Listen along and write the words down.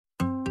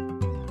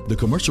The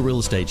Commercial Real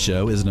Estate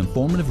Show is an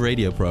informative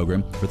radio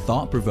program for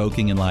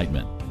thought-provoking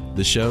enlightenment.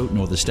 The show,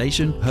 nor the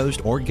station,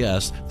 host, or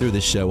guests through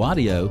this show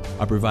audio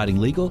are providing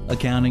legal,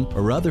 accounting,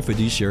 or other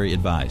fiduciary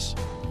advice.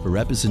 For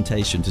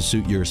representation to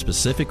suit your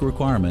specific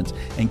requirements,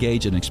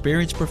 engage an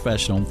experienced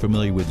professional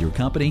familiar with your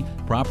company,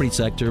 property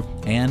sector,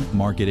 and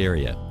market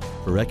area.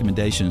 For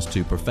recommendations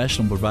to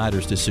professional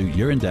providers to suit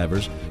your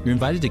endeavors, you're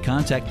invited to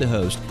contact the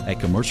host at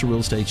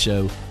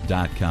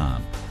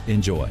commercialrealestateshow.com.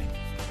 Enjoy.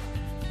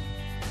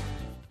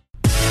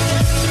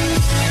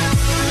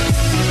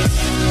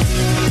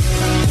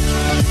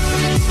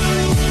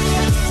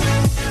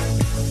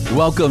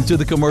 Welcome to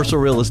the Commercial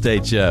Real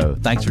Estate Show.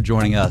 Thanks for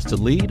joining us to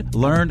lead,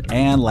 learn,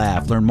 and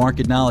laugh. Learn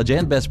market knowledge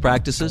and best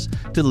practices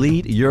to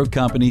lead your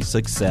company's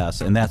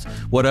success. And that's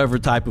whatever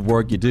type of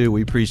work you do.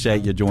 We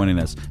appreciate you joining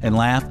us. And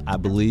laugh, I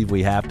believe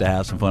we have to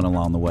have some fun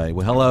along the way.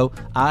 Well, hello,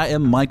 I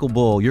am Michael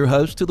Bull, your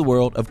host to the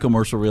world of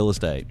commercial real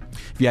estate.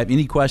 If you have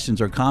any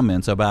questions or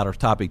comments about our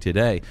topic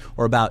today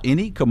or about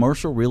any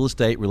commercial real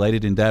estate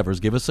related endeavors,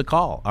 give us a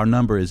call. Our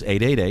number is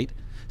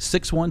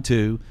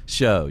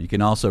 888-612-SHOW. You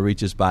can also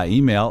reach us by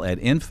email at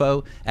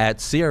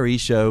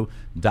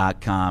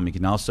info@creshow.com. You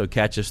can also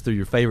catch us through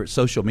your favorite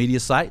social media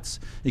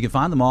sites. You can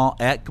find them all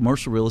at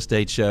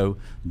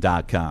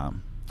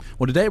commercialrealestateshow.com.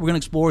 Well, today we're going to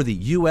explore the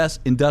U.S.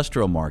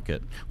 industrial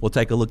market. We'll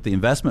take a look at the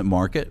investment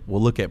market.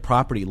 We'll look at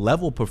property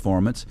level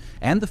performance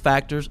and the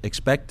factors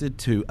expected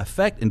to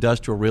affect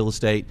industrial real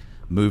estate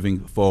moving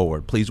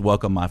forward. Please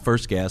welcome my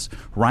first guest,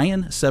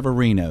 Ryan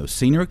Severino,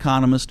 senior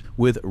economist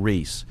with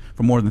Reis.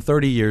 For more than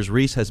 30 years,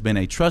 Reis has been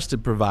a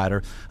trusted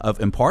provider of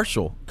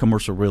impartial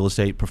commercial real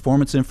estate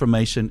performance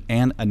information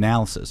and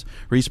analysis.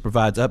 Reis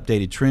provides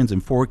updated trends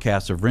and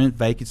forecasts of rent,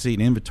 vacancy,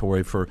 and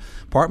inventory for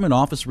apartment,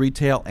 office,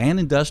 retail, and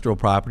industrial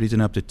properties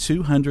in up to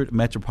 200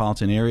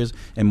 metropolitan areas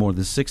and more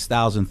than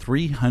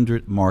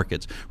 6,300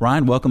 markets.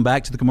 Ryan, welcome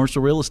back to the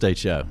Commercial Real Estate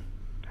Show.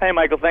 Hey,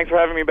 Michael. Thanks for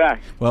having me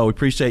back. Well, we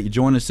appreciate you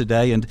joining us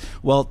today. And,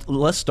 well,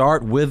 let's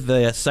start with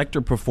the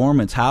sector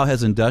performance. How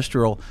has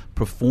industrial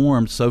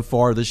performed so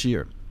far this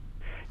year?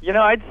 You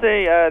know, I'd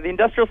say the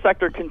industrial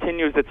sector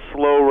continues its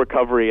slow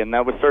recovery, and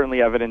that was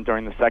certainly evident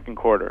during the second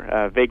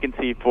quarter.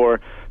 Vacancy for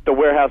the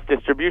warehouse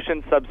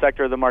distribution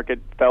subsector of the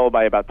market fell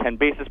by about 10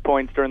 basis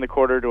points during the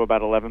quarter to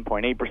about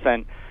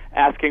 11.8%.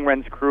 Asking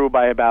rents grew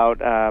by about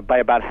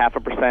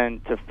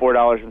 0.5% to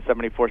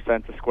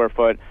 $4.74 a square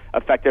foot.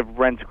 Effective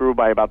rents grew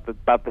by about the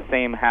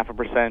same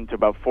 0.5% to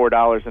about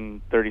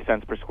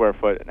 $4.30 per square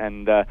foot.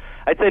 And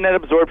I'd say net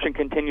absorption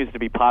continues to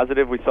be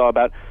positive. We saw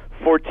about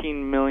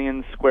 14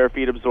 million square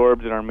feet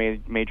absorbed in our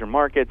major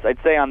markets. I'd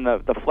say on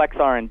the flex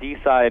R&D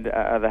side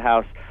of the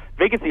house,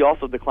 vacancy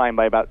also declined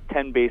by about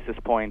 10 basis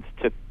points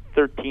to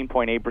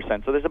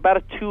 13.8%. So there's about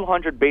a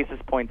 200 basis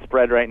point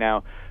spread right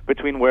now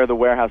between where the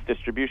warehouse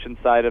distribution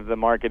side of the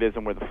market is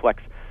and where the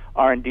flex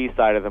R&D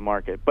side of the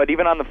market. But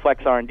even on the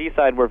flex R&D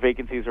side, where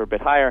vacancies are a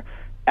bit higher,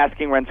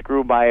 asking rents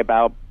grew by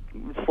about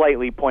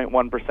slightly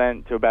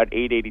 0.1% to about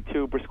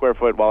 $8.82 per square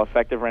foot, while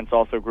effective rents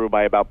also grew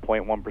by about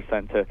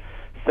 0.1% to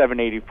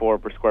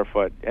 $7.84 per square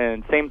foot.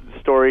 And same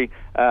story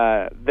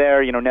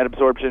there. You know, net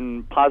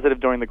absorption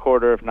positive during the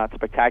quarter, if not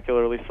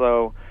spectacularly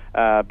slow.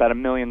 About 1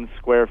 million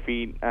square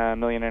feet, 1.5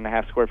 million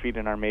square feet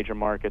in our major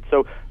markets.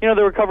 So, you know,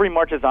 the recovery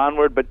marches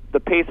onward, but the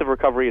pace of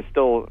recovery is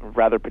still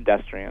rather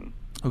pedestrian.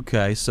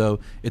 Okay, so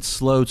it's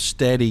slow,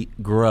 steady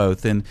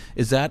growth. And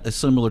is that a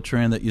similar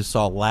trend that you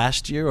saw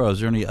last year, or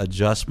is there any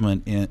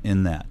adjustment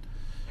in that?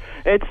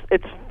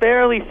 It's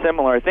fairly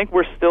similar. I think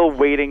we're still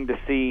waiting to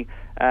see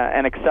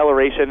an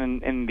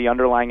acceleration in the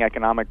underlying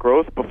economic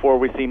growth before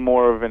we see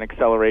more of an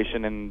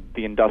acceleration in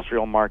the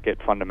industrial market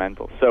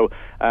fundamentals. So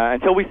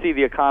until we see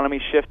the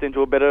economy shift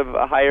into a bit of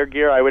a higher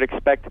gear, I would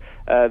expect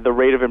the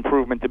rate of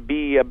improvement to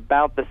be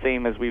about the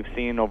same as we've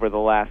seen over the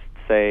last,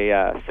 say,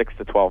 6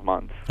 to 12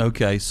 months.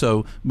 Okay,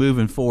 so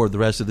moving forward the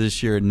rest of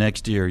this year and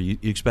next year, you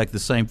expect the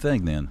same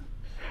thing then?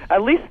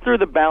 At least through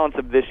the balance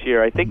of this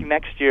year. I think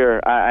next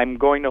year I'm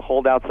going to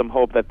hold out some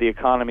hope that the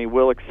economy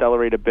will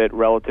accelerate a bit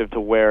relative to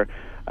where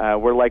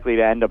we're likely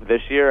to end up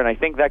this year, and I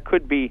think that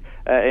could be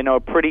a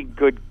pretty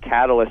good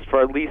catalyst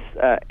for at least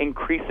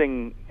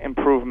increasing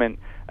improvement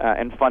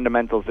in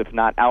fundamentals, if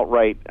not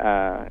outright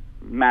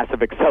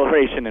massive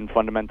acceleration in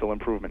fundamental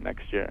improvement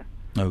next year.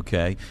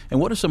 Okay. And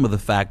what are some of the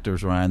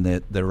factors, Ryan,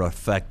 that are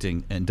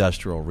affecting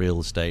industrial real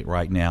estate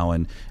right now,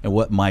 and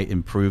what might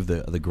improve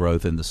the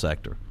growth in the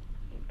sector?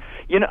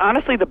 You know,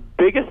 honestly, the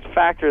biggest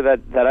factor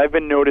that I've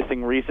been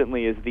noticing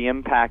recently is the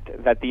impact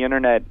that the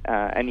internet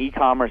and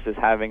e-commerce is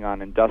having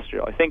on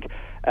industrial. I think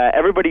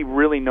everybody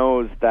really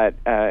knows that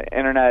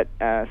internet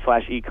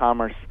 /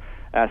 e-commerce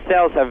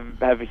sales have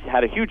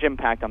had a huge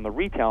impact on the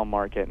retail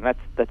market, and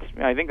that's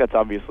I think that's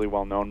obviously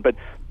well known. But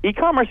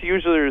e-commerce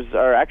users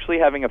are actually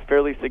having a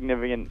fairly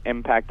significant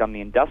impact on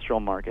the industrial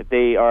market.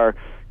 They are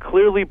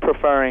clearly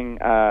preferring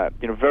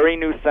very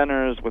new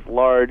centers with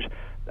large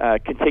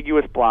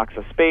contiguous blocks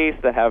of space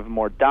that have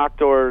more dock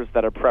doors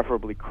that are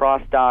preferably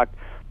cross-docked.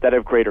 that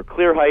have greater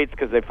clear heights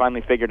because they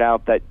finally figured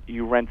out that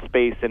you rent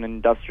space in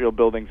industrial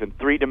buildings in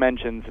 3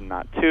 dimensions and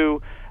not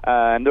 2.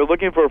 And they're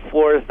looking for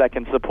floors that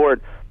can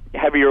support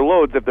heavier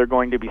loads if they're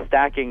going to be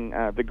stacking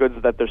the goods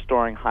that they're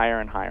storing higher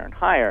and higher and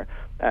higher.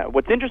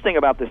 What's interesting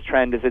about this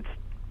trend is it's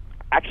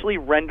actually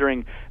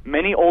rendering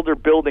many older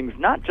buildings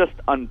not just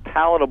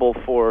unpalatable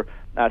for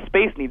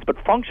space needs, but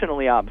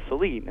functionally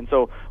obsolete. And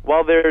so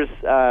while there's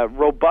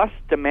robust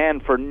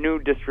demand for new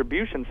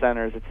distribution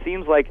centers, it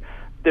seems like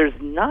there's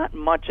not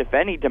much, if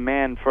any,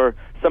 demand for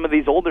some of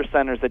these older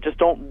centers that just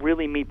don't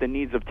really meet the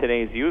needs of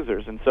today's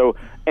users. And so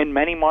in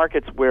many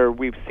markets where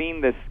we've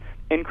seen this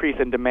increase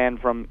in demand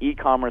from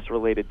e-commerce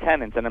related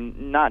tenants,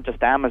 and not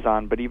just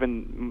Amazon, but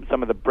even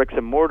some of the bricks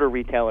and mortar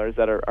retailers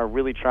that are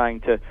really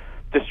trying to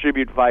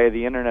distribute via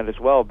the internet as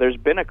well, there's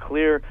been a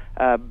clear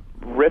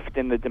rift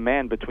in the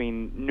demand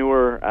between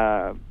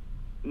newer,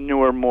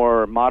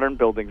 more modern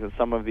buildings and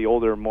some of the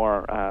older,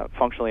 more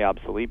functionally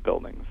obsolete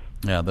buildings.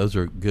 Yeah, those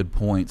are good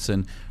points.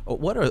 And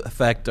what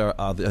effect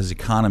is the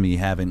economy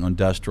having on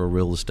industrial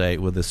real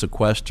estate with the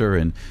sequester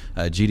and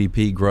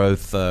GDP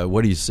growth?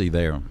 What do you see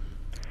there?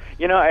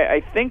 You know,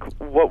 I think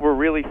what we're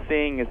really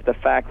seeing is the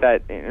fact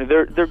that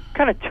there are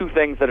kind of two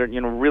things that are,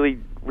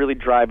 really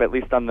drive, at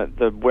least on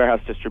the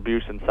warehouse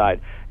distribution side.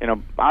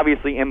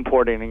 Obviously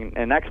importing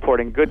and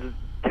exporting goods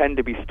tend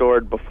to be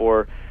stored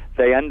before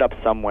they end up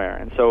somewhere.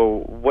 And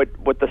so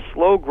what the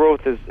slow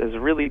growth has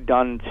really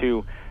done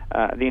to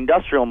the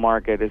industrial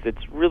market is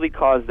it's really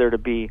caused there to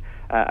be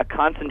a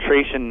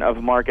concentration of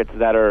markets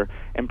that are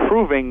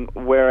improving,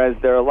 whereas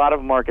there are a lot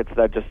of markets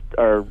that just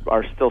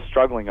are still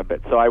struggling a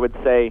bit. So I would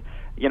say,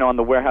 on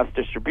the warehouse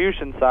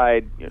distribution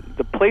side,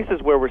 the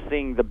places where we're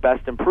seeing the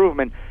best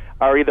improvement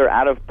are either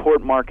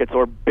out-of-port markets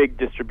or big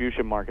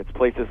distribution markets,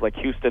 places like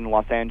Houston,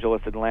 Los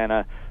Angeles,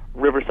 Atlanta,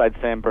 Riverside,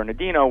 San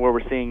Bernardino, where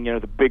we're seeing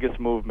the biggest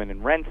movement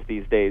in rents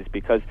these days,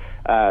 because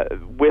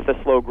with a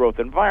slow growth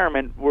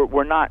environment,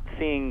 we're not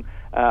seeing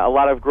a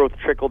lot of growth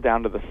trickle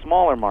down to the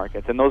smaller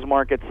markets. And those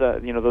markets,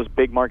 those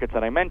big markets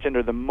that I mentioned,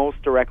 are the most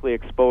directly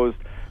exposed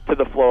to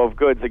the flow of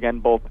goods, again,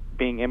 both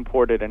being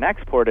imported and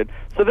exported.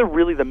 So they're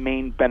really the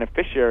main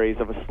beneficiaries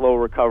of a slow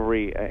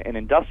recovery in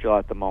industrial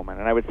at the moment.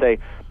 And I would say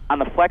on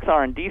the flex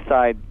R&D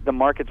side, the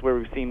markets where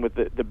we've seen with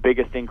the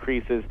biggest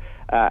increases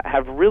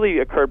have really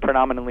occurred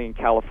predominantly in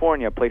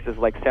California, places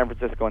like San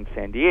Francisco and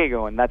San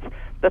Diego, and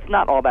that's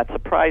not all that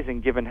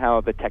surprising given how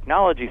the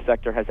technology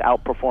sector has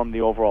outperformed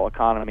the overall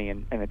economy,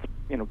 and it's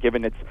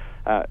given its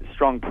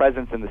strong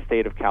presence in the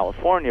state of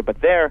California.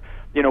 But there,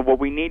 what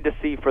we need to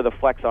see for the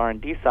flex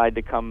R&D side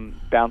to come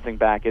bouncing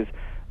back is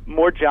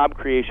more job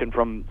creation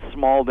from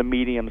small to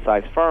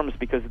medium-sized firms,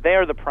 because they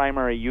are the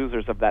primary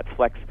users of that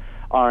flex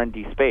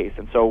R&D space.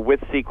 And so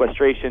with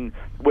sequestration,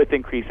 with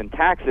increase in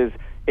taxes,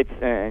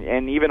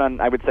 and even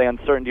on, I would say,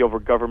 uncertainty over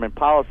government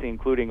policy,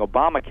 including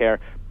Obamacare,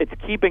 it's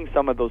keeping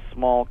some of those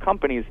small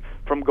companies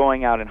from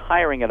going out and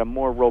hiring at a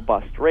more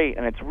robust rate,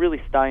 and it's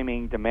really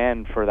stymieing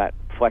demand for that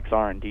flex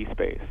R&D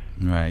space.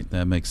 Right,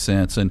 that makes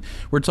sense. And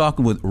we're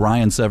talking with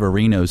Ryan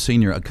Severino,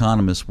 senior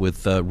economist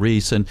with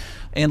Reis, and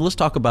let's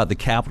talk about the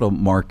capital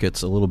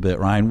markets a little bit.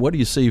 Ryan, what do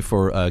you see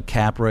for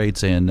cap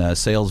rates and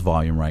sales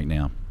volume right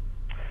now?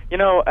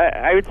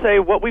 I would say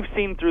what we've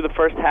seen through the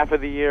first half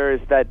of the year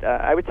is that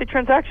I would say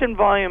transaction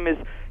volume is,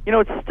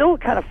 it's still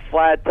kind of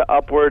flat to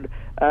upward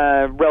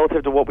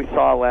relative to what we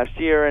saw last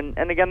year.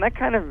 And again, that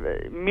kind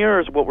of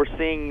mirrors what we're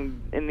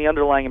seeing in the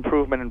underlying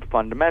improvement in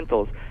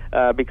fundamentals.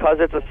 Because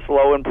it's a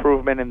slow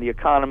improvement in the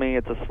economy,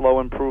 it's a slow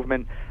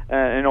improvement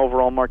in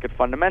overall market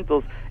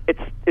fundamentals,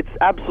 it's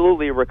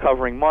absolutely a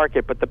recovering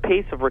market, but the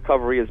pace of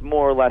recovery is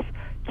more or less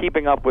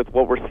keeping up with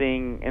what we're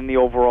seeing in the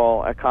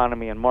overall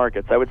economy and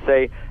markets. I would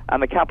say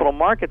on the capital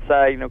market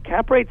side,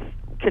 cap rates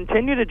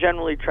continue to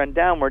generally trend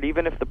downward,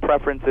 even if the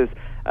preference is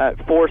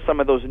for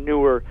some of those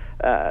newer,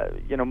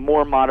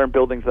 more modern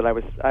buildings that I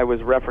was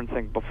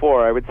referencing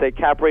before. I would say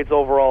cap rates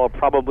overall are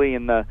probably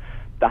in the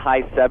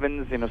high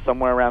sevens,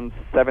 somewhere around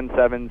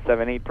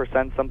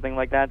 7.8%, something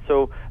like that.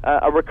 So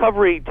a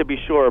recovery to be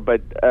sure,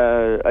 but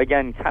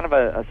again, kind of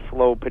a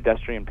slow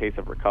pedestrian pace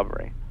of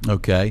recovery.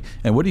 Okay.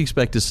 And what do you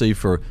expect to see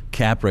for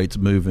cap rates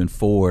moving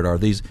forward? Are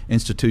these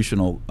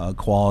institutional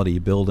quality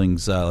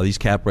buildings, are these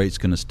cap rates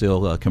going to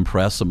still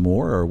compress some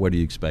more, or what do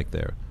you expect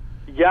there?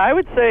 Yeah, I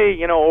would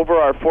say, over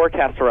our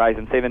forecast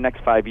horizon, say the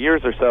next 5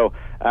 years or so,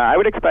 I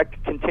would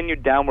expect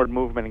continued downward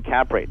movement in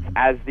cap rates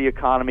as the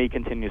economy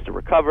continues to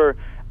recover,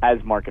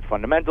 as market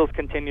fundamentals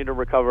continue to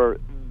recover.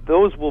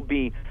 Those will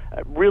be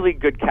really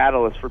good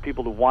catalysts for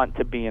people to want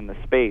to be in the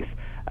space.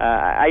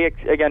 I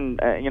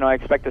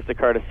expect this to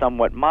occur at a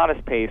somewhat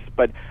modest pace,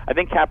 but I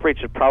think cap rates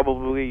should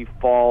probably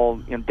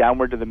fall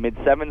downward to the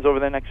mid-sevens over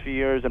the next few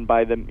years, and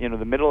by the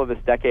middle of this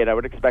decade, I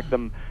would expect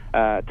them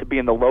to be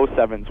in the low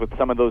sevens, with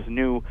some of those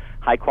new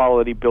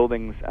high-quality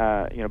buildings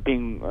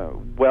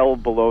being well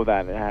below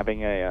that and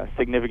having a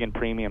significant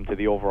premium to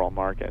the overall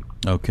market.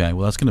 Okay,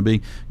 well, that's going to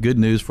be good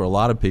news for a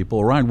lot of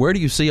people. Ryan, where do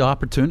you see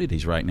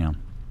opportunities right now?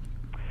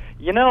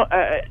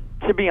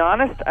 To be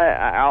honest,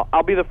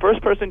 I'll be the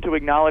first person to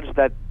acknowledge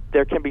that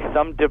there can be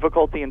some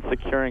difficulty in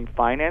securing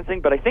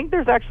financing, but I think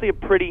there's actually a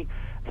pretty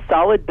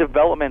solid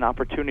development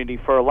opportunity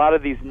for a lot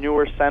of these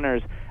newer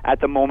centers at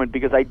the moment,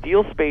 because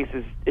ideal space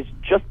is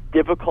just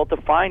difficult to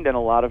find in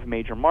a lot of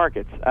major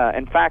markets.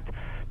 In fact,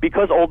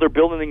 because older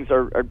buildings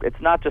are it's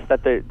not just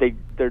that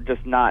they're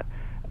just not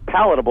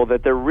palatable,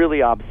 that they're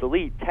really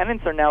obsolete.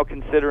 Tenants are now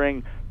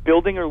considering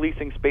building or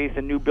leasing space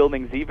in new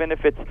buildings, even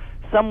if it's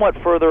somewhat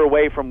further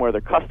away from where their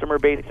customer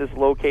base is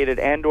located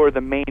and or the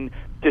main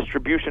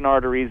distribution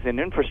arteries and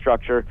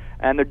infrastructure,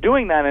 and they're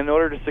doing that in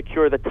order to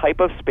secure the type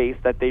of space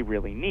that they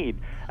really need.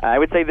 I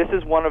would say this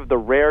is one of the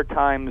rare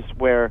times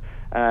where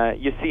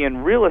you see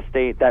in real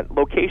estate that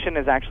location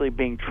is actually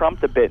being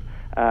trumped a bit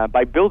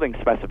by building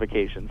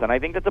specifications, and I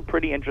think that's a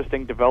pretty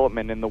interesting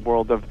development in the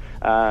world of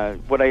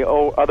what I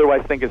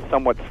otherwise think is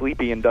somewhat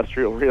sleepy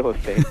industrial real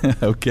estate.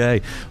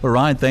 Okay. Well,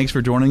 Ryan, thanks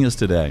for joining us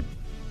today.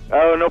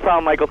 Oh, no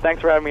problem, Michael.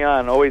 Thanks for having me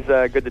on. Always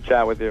good to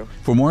chat with you.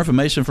 For more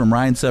information from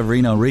Ryan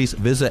Severino Reis,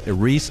 visit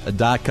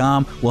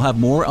Reis.com. We'll have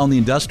more on the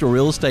industrial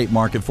real estate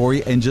market for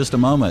you in just a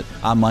moment.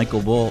 I'm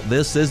Michael Bull.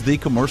 This is the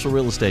Commercial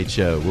Real Estate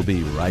Show. We'll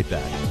be right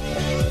back.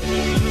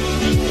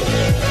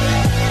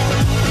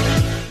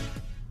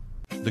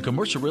 The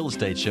Commercial Real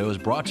Estate Show is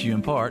brought to you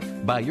in part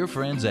by your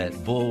friends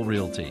at Bull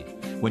Realty.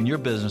 When your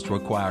business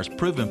requires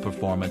proven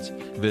performance,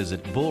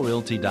 visit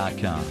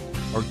bullrealty.com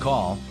or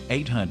call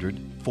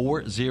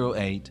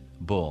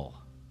 800-408-BULL.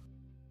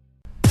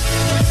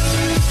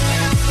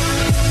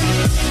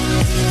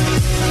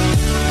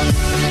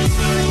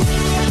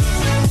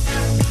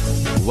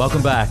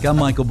 Welcome back. I'm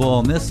Michael Bull,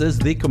 and this is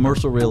the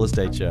Commercial Real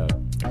Estate Show.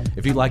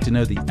 If you'd like to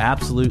know the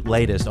absolute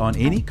latest on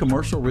any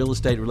commercial real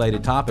estate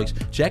related topics,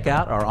 check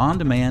out our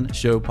on-demand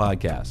show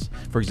podcasts.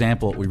 For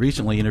example, we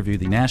recently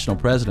interviewed the national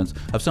presidents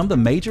of some of the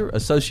major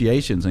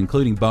associations,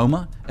 including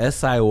BOMA,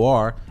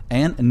 SIOR,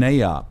 and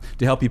NAIOP,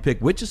 to help you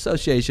pick which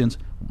associations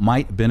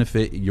might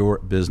benefit your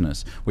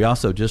business. We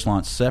also just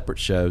launched separate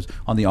shows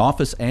on the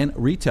office and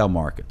retail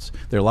markets.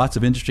 There are lots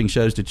of interesting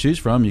shows to choose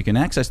from. You can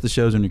access the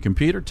shows on your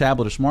computer,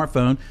 tablet, or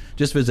smartphone.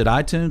 Just visit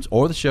iTunes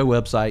or the show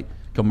website,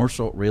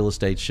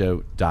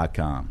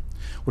 commercialrealestateshow.com.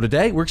 Well,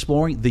 today we're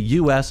exploring the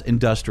U.S.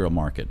 industrial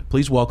market.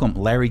 Please welcome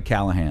Larry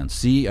Callahan,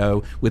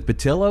 CEO with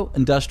Petillo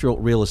Industrial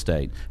Real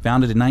Estate.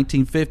 Founded in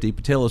 1950,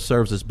 Petillo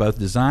serves as both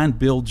design,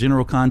 build,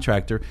 general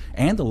contractor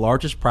and the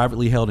largest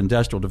privately held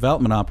industrial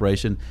development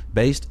operation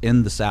based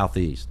in the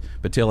Southeast.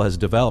 Petillo has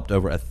developed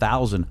over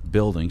 1,000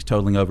 buildings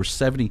totaling over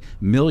 70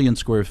 million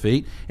square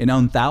feet and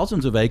own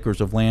thousands of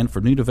acres of land for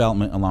new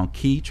development along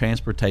key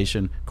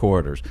transportation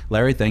corridors.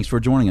 Larry, thanks for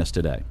joining us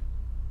today.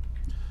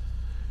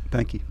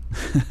 Thank you.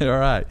 All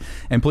right.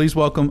 And please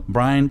welcome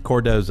Brian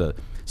Cordoza,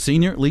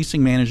 Senior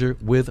Leasing Manager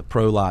with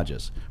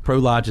Prologis.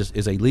 Prologis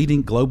is a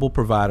leading global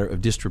provider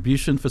of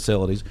distribution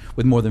facilities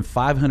with more than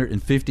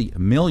 550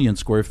 million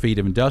square feet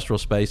of industrial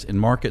space in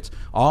markets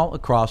all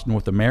across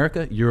North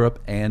America,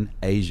 Europe, and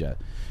Asia.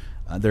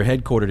 They're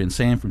headquartered in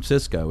San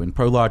Francisco, and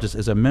Prologis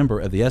is a member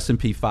of the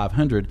S&P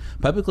 500,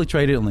 publicly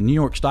traded on the New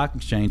York Stock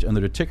Exchange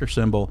under the ticker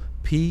symbol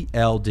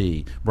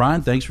PLD.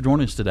 Brian, thanks for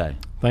joining us today.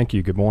 Thank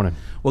you. Good morning.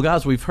 Well,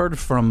 guys, we've heard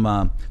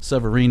from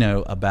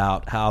Severino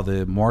about how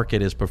the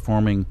market is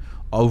performing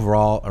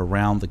overall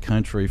around the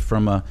country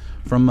from a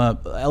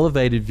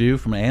elevated view,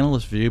 from an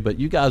analyst view, but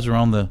you guys are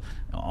on the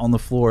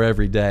floor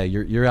every day.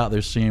 You're out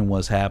there seeing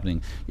what's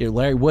happening.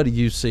 Larry, what do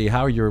you see?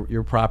 How are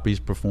your properties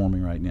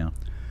performing right now?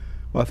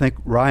 Well, I think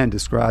Ryan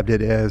described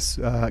it as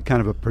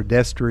kind of a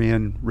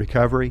pedestrian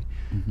recovery.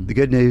 Mm-hmm. The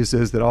good news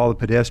is that all the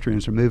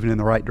pedestrians are moving in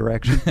the right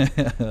direction.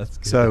 That's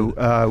good.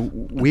 So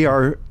we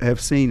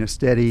have seen a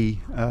steady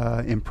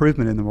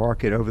improvement in the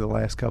market over the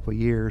last couple of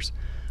years.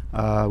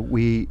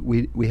 We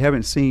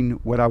haven't seen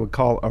what I would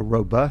call a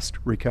robust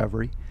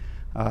recovery,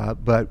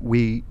 but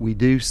we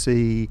do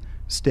see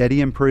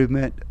steady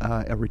improvement,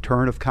 a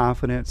return of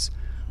confidence,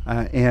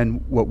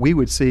 and what we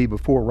would see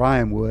before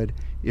Ryan would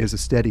is a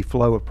steady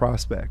flow of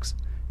prospects.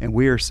 And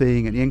we are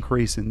seeing an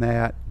increase in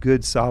that,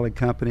 good, solid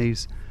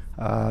companies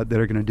that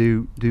are going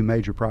to do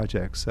major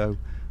projects. So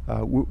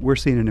we're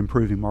seeing an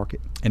improving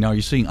market. And are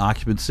you seeing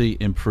occupancy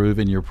improve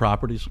in your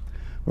properties?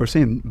 We're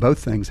seeing both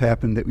things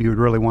happen that we would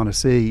really want to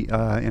see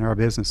in our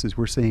businesses.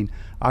 We're seeing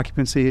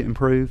occupancy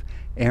improve,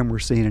 and we're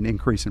seeing an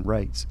increase in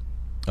rates.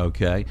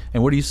 Okay.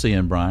 And what are you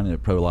seeing, Brian,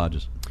 at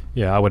Prologis?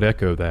 Yeah, I would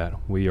echo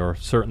that. We are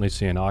certainly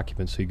seeing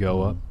occupancy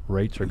go up.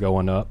 Rates are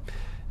going up.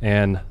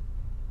 And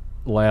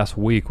last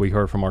week we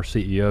heard from our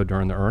CEO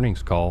during the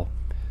earnings call,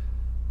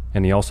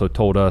 and he also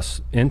told us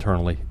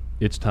internally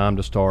it's time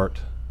to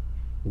start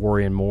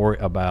worrying more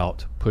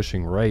about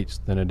pushing rates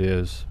than it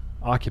is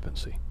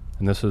occupancy.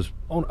 And this is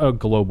on a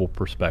global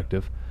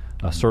perspective.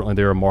 Certainly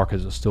there are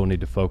markets that still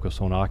need to focus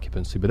on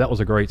occupancy, but that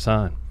was a great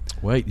sign.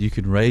 Wait, you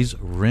can raise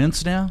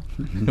rents now?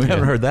 We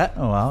haven't heard that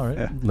in a while, right?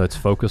 Yeah. Let's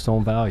focus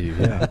on value.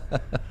 Yeah.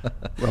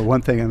 Well,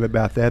 one thing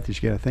about that you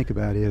got to think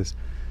about is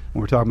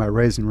when we're talking about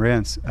raising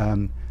rents,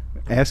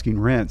 asking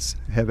rents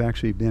have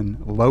actually been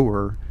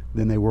lower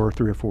than they were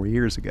 3 or 4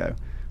 years ago.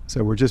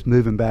 So we're just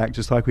moving back,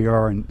 just like we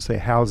are in, say,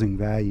 housing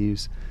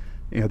values.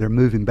 They're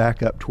moving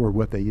back up toward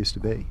what they used to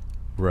be.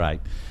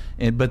 Right.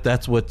 But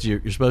that's what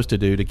you're supposed to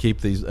do to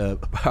keep these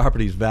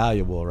properties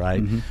valuable,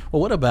 right? Mm-hmm.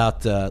 Well, what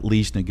about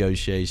lease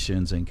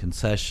negotiations and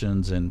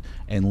concessions and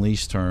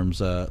lease terms?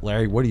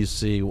 Larry, what do you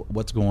see?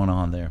 What's going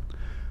on there?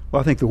 Well,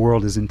 I think the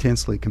world is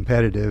intensely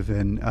competitive,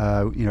 and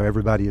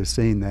everybody has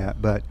seen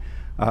that. But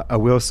I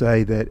will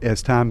say that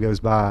as time goes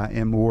by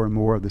and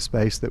more of the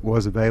space that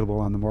was available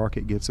on the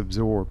market gets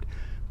absorbed,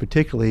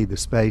 particularly the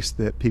space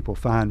that people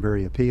find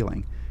very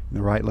appealing, in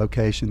the right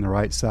location, the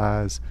right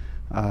size,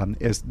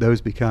 as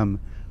those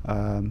become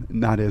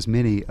not as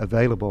many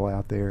available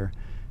out there,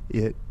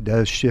 it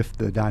does shift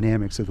the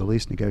dynamics of the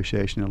lease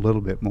negotiation a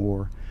little bit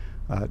more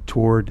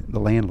toward the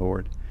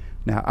landlord.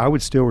 Now, I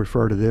would still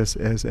refer to this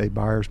as a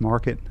buyer's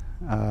market,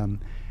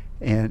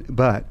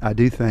 but I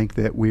do think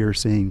that we are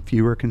seeing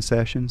fewer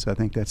concessions. I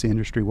think that's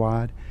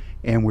industry-wide,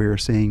 and we are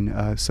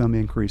seeing some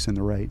increase in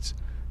the rates.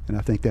 And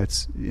I think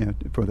that's,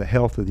 for the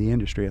health of the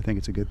industry, I think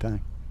it's a good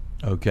thing.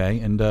 Okay,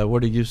 and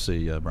what do you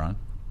see, Brian?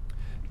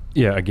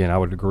 Yeah, again, I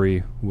would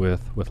agree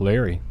with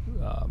Larry.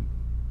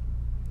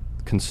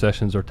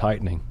 Concessions are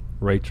tightening.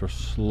 Rates are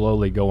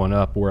slowly going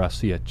up. Where I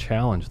see a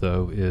challenge,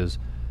 though, is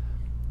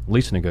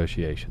lease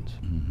negotiations.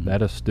 Mm-hmm.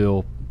 That is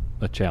still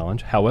a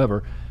challenge.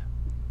 However,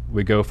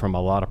 we go from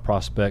a lot of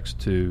prospects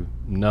to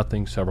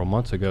nothing several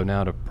months ago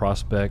now to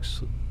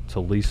prospects to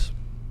lease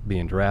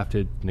being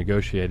drafted,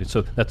 negotiated.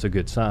 So that's a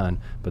good sign,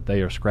 but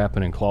they are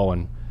scrapping and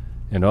clawing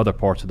in other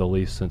parts of the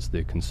lease since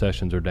the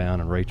concessions are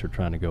down and rates are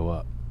trying to go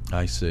up.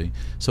 I see.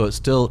 So it's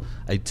still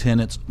a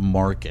tenant's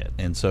market,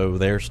 and so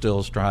they're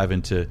still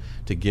striving to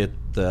get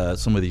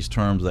some of these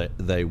terms that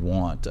they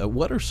want.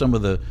 What are some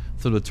of the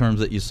terms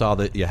that you saw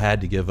that you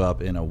had to give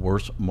up in a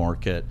worse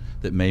market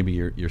that maybe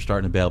you're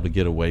starting to be able to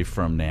get away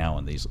from now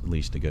in these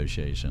lease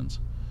negotiations?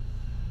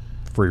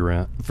 Free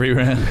rent. Free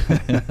rent.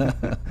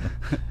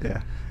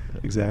 Yeah,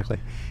 exactly.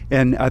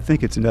 And I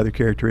think it's another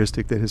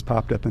characteristic that has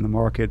popped up in the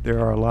market.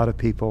 There are a lot of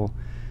people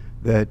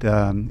that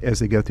as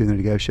they go through the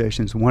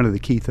negotiations, one of the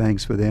key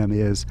things for them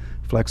is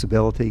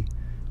flexibility,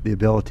 the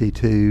ability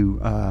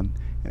to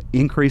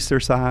increase their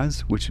size,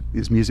 which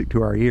is music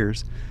to our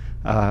ears,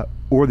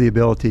 or the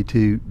ability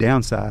to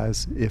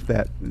downsize if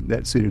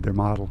that suited their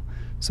model.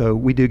 So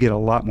we do get a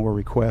lot more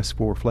requests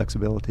for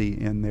flexibility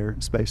in their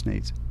space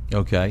needs.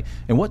 Okay.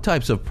 And what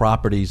types of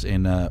properties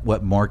and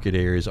what market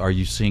areas are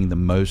you seeing the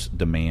most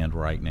demand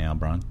right now,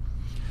 Brian?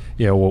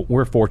 Yeah, well,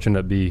 we're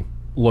fortunate to be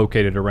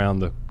located around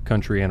the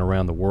country and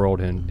around the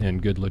world in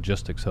good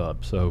logistics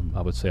hubs. So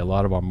I would say a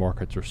lot of our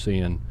markets are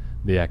seeing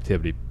the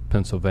activity.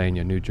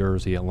 Pennsylvania, New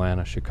Jersey,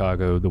 Atlanta,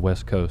 Chicago, the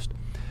West Coast.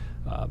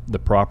 The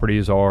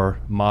properties are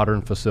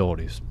modern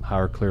facilities,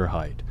 higher clear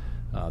height,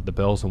 the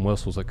bells and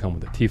whistles that come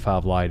with it,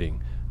 T5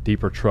 lighting,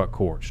 deeper truck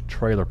courts,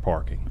 trailer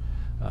parking.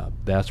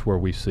 That's where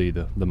we see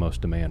the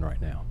most demand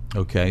right now.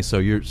 Okay, so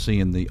you're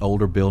seeing the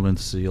older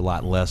buildings see a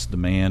lot less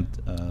demand,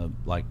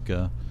 like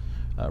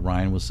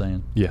Ryan was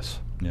saying? Yes.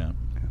 Yeah.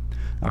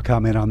 I'll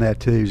comment on that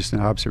too, just an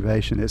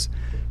observation.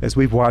 As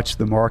we've watched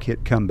the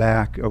market come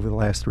back over the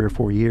last 3 or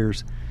 4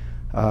 years,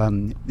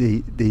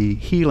 the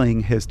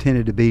healing has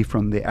tended to be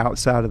from the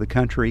outside of the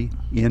country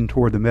in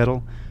toward the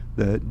middle.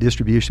 The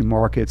distribution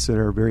markets that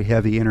are very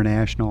heavy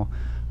international,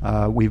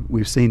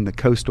 we've seen the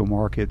coastal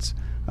markets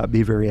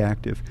be very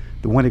active.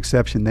 The one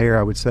exception there,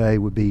 I would say,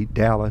 would be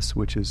Dallas,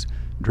 which is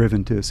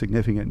driven to a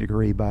significant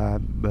degree by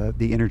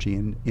the energy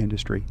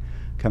industry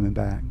coming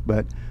back.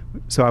 But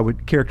so I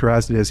would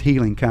characterize it as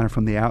healing kind of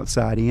from the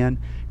outside in,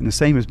 and the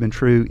same has been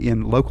true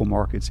in local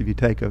markets. If you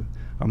take a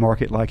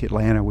market like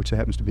Atlanta, which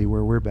happens to be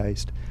where we're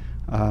based,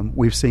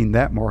 we've seen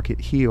that market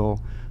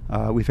heal.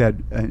 We've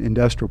had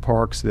industrial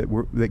parks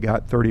that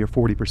got 30 or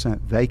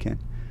 40%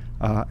 vacant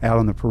out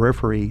on the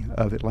periphery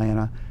of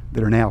Atlanta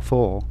that are now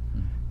full.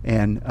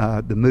 And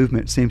the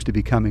movement seems to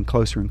be coming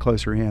closer and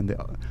closer in.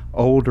 The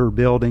older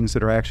buildings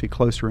that are actually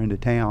closer into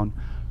town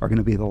are going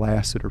to be the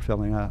last that are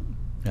filling up.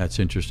 That's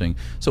interesting.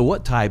 So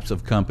what types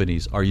of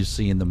companies are you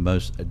seeing the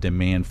most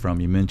demand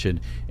from? You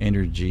mentioned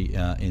energy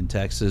in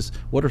Texas.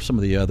 What are some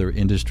of the other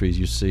industries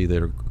you see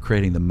that are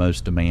creating the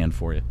most demand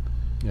for you?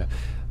 Yeah,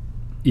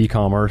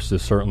 e-commerce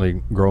is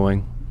certainly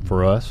growing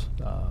for us.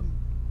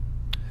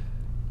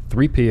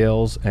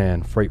 3PLs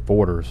and freight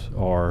forwarders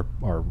are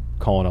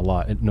calling a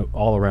lot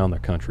all around the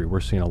country. We're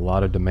seeing a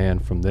lot of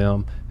demand from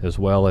them, as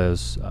well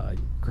as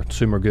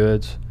consumer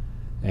goods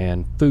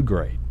and food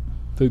grade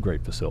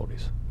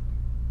facilities.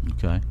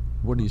 Okay.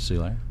 What do you see,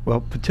 Larry? Well,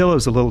 Petillo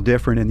is a little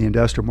different in the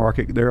industrial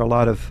market. There are a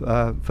lot of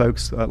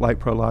folks like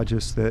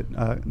Prologis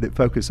that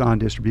focus on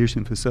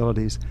distribution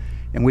facilities,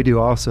 and we do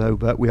also,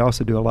 but we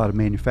also do a lot of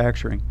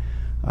manufacturing.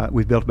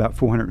 We've built about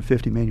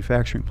 450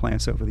 manufacturing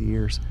plants over the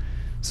years.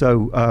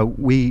 So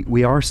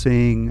we are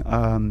seeing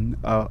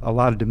a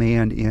lot of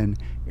demand in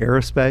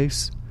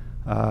aerospace.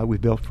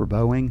 We've built for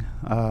Boeing.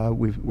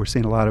 We're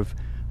seeing a lot of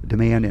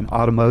demand in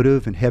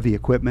automotive and heavy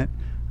equipment.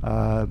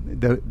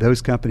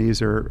 Those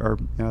companies are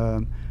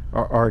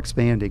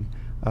expanding.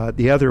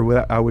 The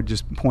other I would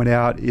just point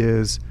out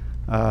is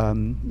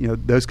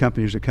those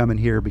companies are coming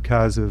here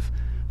because of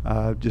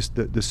just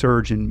the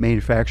surge in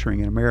manufacturing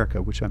in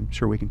America, which I'm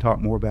sure we can talk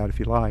more about if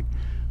you like.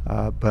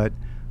 But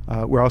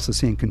we're also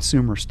seeing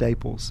consumer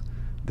staples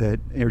that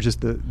are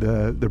just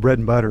the bread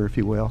and butter, if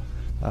you will,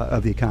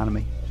 of the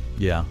economy.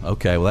 Yeah,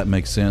 okay, well that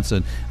makes sense.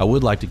 And I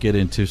would like to get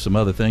into some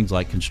other things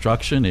like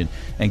construction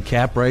and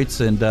cap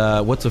rates and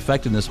what's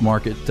affecting this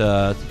market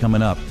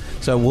coming up.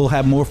 So we'll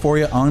have more for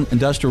you on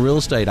industrial real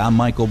estate. I'm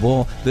Michael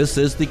Bull. This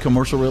is the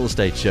Commercial Real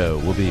Estate Show.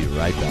 We'll be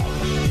right back.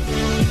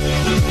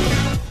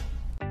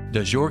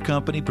 Does your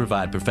company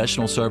provide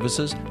professional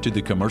services to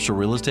the commercial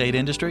real estate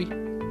industry?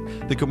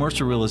 The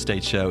Commercial Real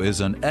Estate Show is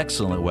an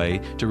excellent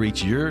way to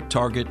reach your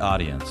target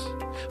audience.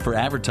 For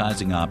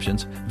advertising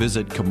options,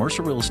 visit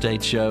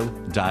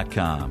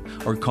commercialrealestateshow.com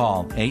or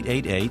call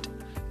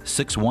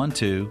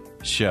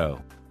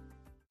 888-612-SHOW.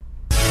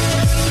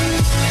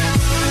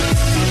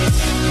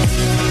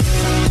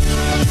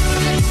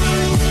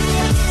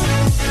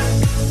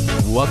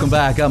 Welcome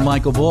back. I'm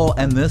Michael Bull,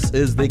 and this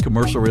is the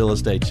Commercial Real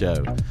Estate Show.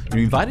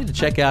 You're invited to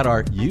check out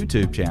our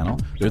YouTube channel.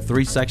 There are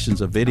 3 sections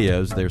of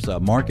videos. There's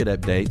market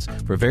updates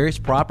for various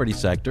property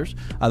sectors.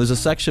 There's a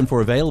section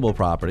for available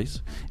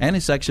properties and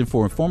a section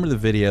for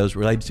informative videos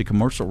related to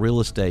commercial real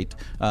estate,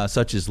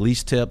 such as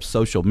lease tips,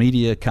 social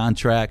media,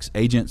 contracts,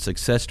 agent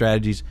success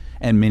strategies,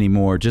 and many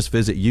more. Just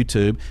visit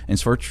YouTube and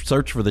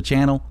search for the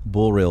channel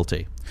Bull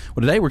Realty.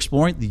 Well, today we're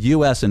exploring the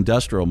U.S.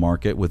 industrial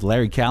market with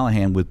Larry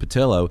Callahan with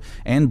Petillo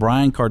and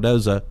Brian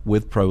Cardoza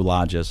with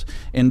Prologis.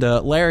 And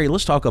Larry,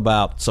 let's talk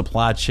about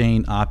supply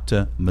chain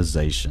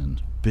optimization.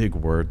 Big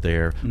word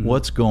there. Mm-hmm.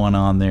 What's going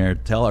on there?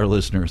 Tell our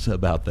listeners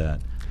about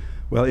that.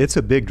 Well, it's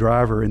a big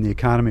driver in the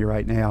economy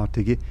right now.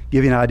 To give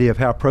you an idea of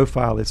how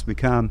profile it's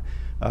become,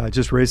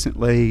 just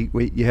recently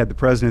you had the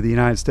President of the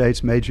United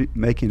States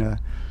making a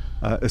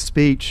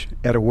speech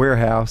at a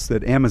warehouse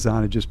that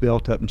Amazon had just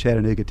built up in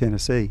Chattanooga,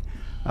 Tennessee.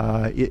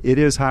 It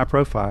is high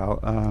profile,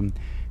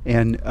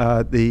 and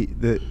a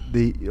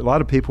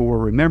lot of people will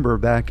remember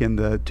back in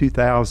the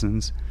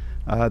 2000s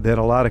that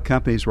a lot of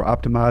companies were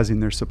optimizing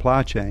their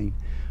supply chain.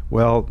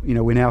 Well,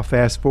 we now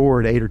fast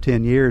forward 8 or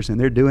 10 years, and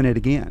they're doing it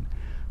again.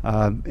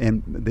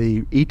 And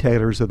the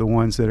e-tailers are the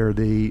ones that are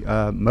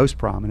the most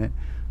prominent.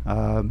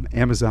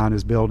 Amazon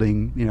is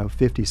building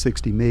 50,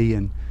 60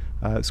 million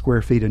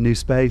square feet of new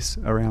space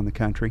around the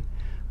country.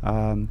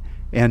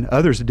 And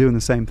others are doing the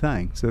same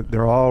thing. So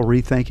they're all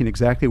rethinking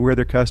exactly where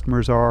their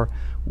customers are,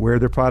 where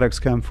their products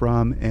come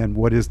from, and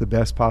what is the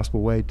best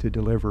possible way to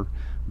deliver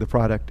the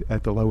product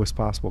at the lowest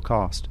possible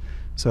cost.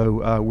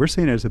 So we're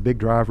seeing it as a big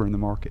driver in the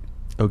market.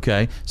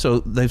 Okay. So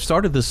they've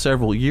started this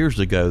several years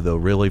ago, though,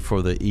 really,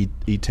 for the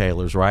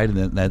e-tailers, right?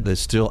 And that's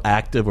still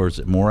active, or is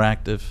it more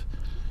active?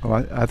 Oh,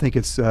 I think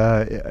it's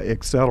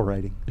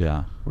accelerating.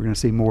 Yeah. We're going to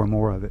see more and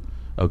more of it.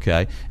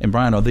 Okay. And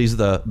Brian, are these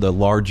the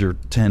larger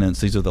tenants?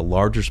 These are the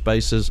larger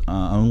spaces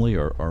only,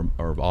 or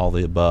all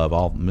the above,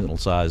 all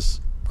middle-sized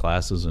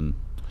classes and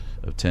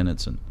of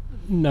tenants? And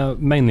no,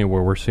 mainly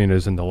where we're seeing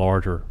is in the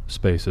larger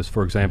spaces.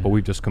 For example,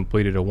 we've just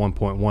completed a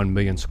 1.1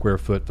 million square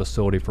foot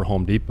facility for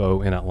Home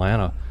Depot in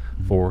Atlanta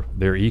for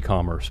their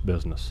e-commerce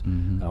business.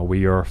 Mm-hmm.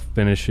 We are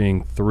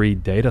finishing 3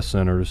 data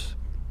centers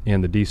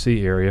in the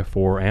D.C. area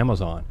for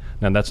Amazon.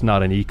 Now, that's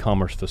not an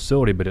e-commerce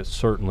facility, but it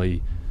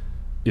certainly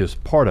is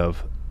part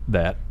of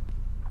that.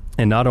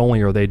 And not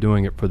only are they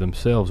doing it for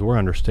themselves, we're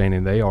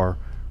understanding they are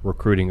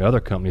recruiting other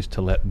companies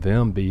to let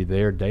them be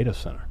their data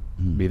center,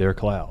 be their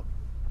cloud.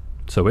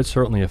 So it's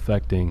certainly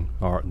affecting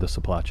the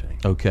supply chain.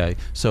 Okay,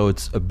 so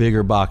it's a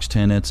bigger box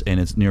tenants, and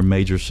it's near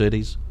major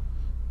cities.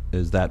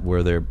 Is that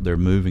where they're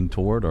moving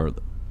toward, or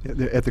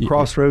at the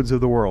crossroads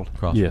of the world?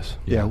 Yes.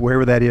 Yeah,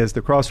 wherever that is,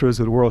 the crossroads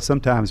of the world.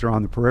 Sometimes they're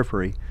on the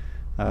periphery,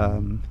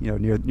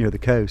 near the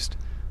coast.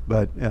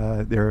 But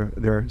there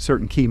are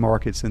certain key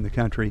markets in the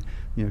country,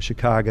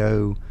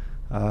 Chicago,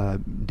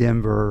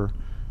 Denver,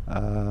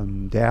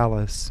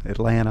 Dallas,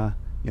 Atlanta.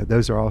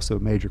 Those are also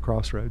major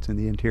crossroads in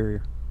the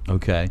interior.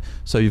 Okay,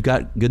 so you've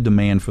got good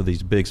demand for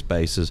these big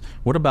spaces.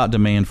 What about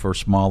demand for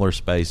smaller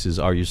spaces?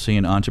 Are you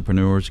seeing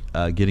entrepreneurs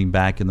getting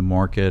back in the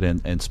market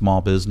and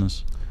small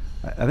business?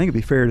 I think it'd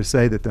be fair to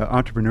say that the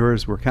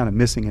entrepreneurs were kind of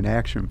missing in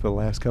action for the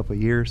last couple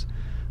of years.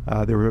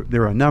 There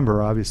were a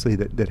number, obviously,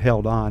 that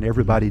held on.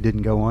 Everybody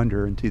didn't go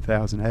under in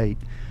 2008.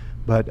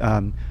 But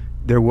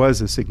there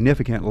was a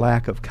significant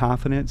lack of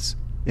confidence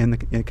in the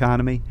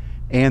economy,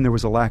 and there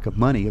was a lack of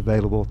money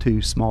available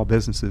to small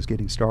businesses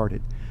getting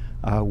started.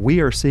 We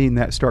are seeing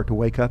that start to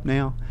wake up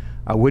now.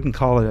 I wouldn't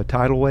call it a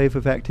tidal wave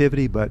of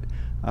activity, but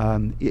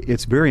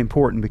it's very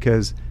important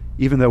because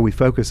even though we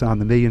focus on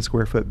the million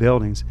square foot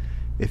buildings,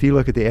 if you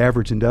look at the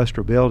average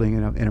industrial building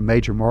in a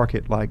major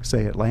market like,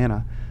 say,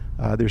 Atlanta,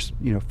 there's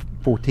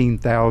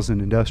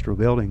 14,000 industrial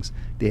buildings.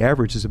 The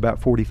average is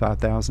about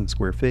 45,000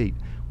 square feet,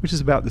 which is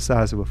about the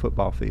size of a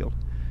football field.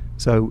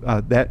 So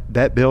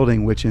that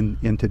building, which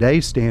in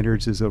today's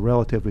standards is a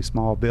relatively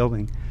small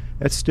building,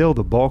 that's still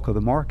the bulk of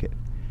the market.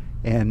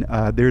 And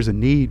there's a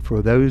need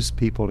for those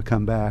people to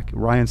come back.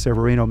 Ryan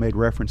Severino made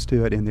reference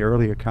to it in the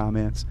earlier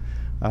comments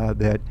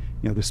that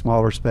the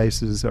smaller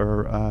spaces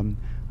are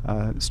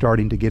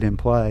starting to get in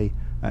play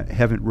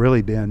haven't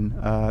really been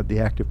the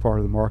active part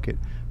of the market.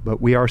 But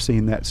we are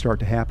seeing that start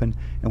to happen,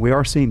 and we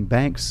are seeing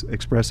banks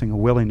expressing a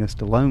willingness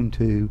to loan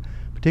to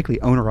particularly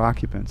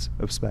owner-occupants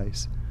of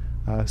space.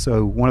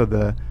 So one of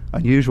the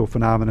unusual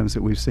phenomena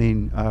that we've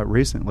seen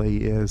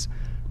recently is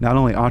not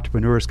only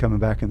entrepreneurs coming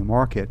back in the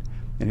market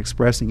and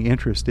expressing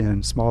interest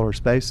in smaller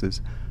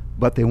spaces,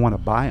 but they want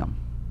to buy them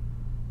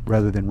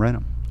rather than rent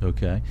them.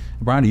 Okay.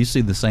 Brian, do you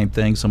see the same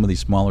thing? Some of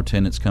these smaller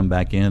tenants come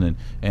back in,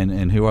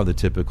 and who are the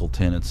typical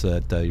tenants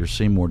that you're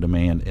seeing more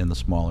demand in the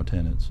smaller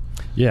tenants?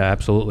 Yeah,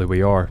 absolutely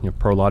we are.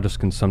 Prologis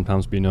can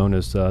sometimes be known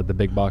as the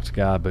big box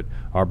guy, but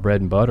our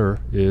bread and butter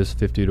is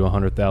 50 to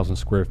 100,000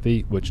 square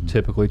feet, which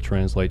typically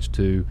translates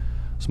to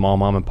small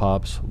mom and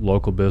pops,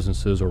 local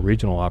businesses, or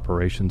regional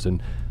operations,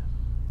 and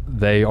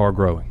they are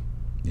growing.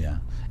 Yeah.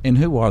 And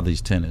who are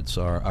these tenants?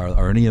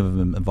 Are any of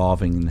them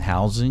involving in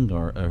housing,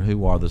 or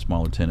who are the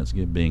smaller tenants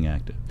being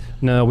active?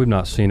 No, we've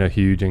not seen a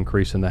huge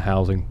increase in the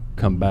housing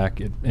come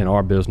back in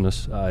our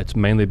business. It's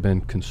mainly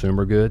been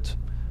consumer goods,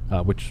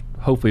 which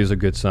hopefully is a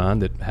good sign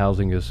that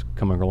housing is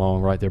coming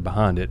along right there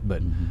behind it.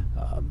 But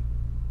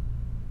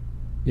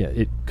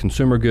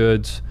consumer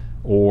goods,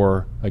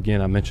 or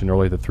again, I mentioned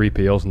earlier the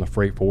 3PLs and the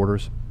freight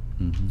forwarders.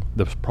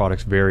 The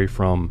products vary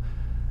from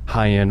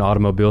high-end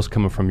automobiles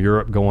coming from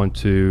Europe going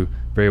to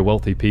very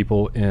wealthy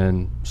people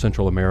in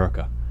Central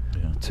America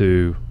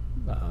to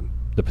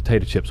the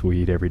potato chips we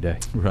eat every day.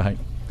 Right.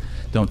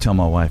 Don't tell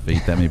my wife I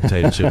eat that many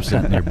potato chips,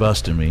 and you're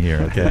busting me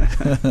here, okay?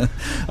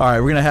 All right,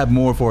 we're going to have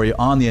more for you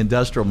on the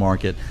industrial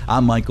market.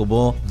 I'm Michael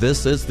Bull.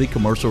 This is the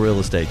Commercial Real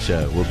Estate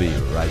Show. We'll be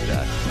right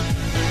back.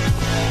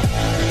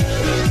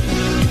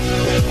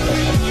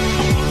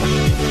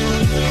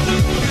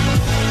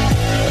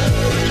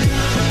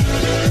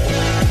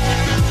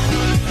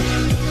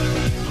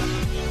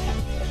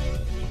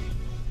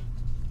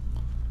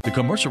 The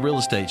Commercial Real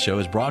Estate Show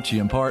is brought to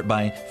you in part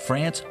by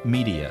France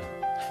Media.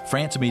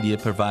 France Media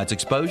provides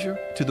exposure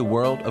to the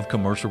world of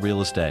commercial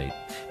real estate.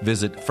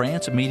 Visit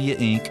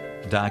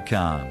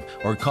francemediainc.com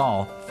or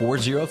call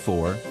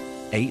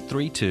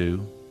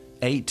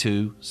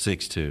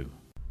 404-832-8262.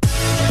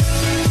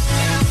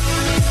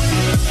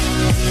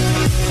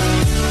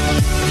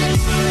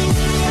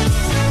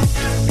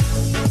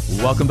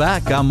 Welcome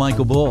back. I'm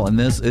Michael Bull, and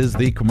this is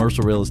the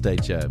Commercial Real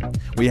Estate Show.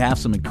 We have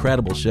some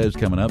incredible shows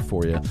coming up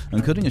for you,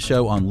 including a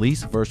show on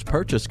lease versus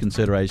purchase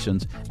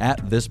considerations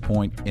at this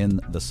point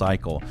in the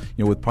cycle.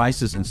 With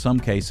prices in some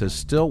cases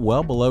still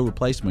well below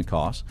replacement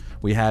costs,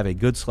 we have a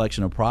good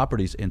selection of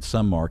properties in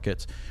some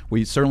markets.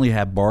 We certainly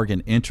have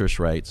bargain interest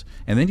rates.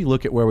 And then you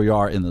look at where we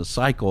are in the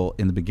cycle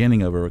in the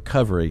beginning of a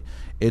recovery.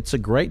 It's a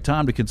great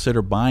time to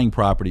consider buying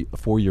property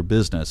for your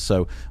business.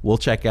 So we'll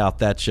check out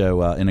that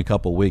show in a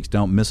couple of weeks.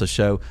 Don't miss a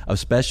show of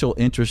special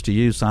interest to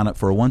you. Sign up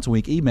for a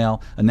once-a-week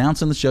email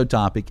announcing the show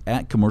topic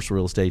at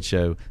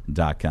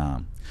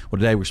commercialrealestateshow.com. Well,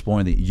 today we're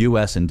exploring the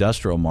U.S.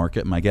 industrial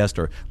market. My guests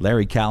are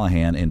Larry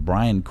Callahan and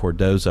Brian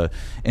Cordoza.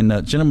 And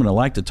gentlemen, I'd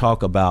like to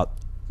talk about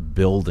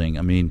building.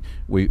 I mean,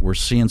 we're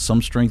seeing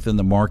some strength in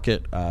the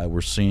market. We're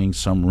seeing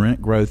some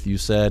rent growth, you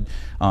said.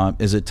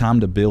 Is it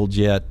time to build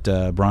yet?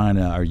 Brian,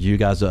 are you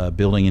guys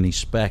building any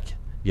spec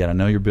yet? I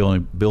know you're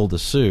build to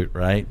suit,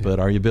 right? Yeah. But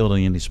are you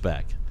building any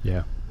spec?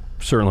 Yeah.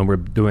 Certainly we're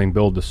doing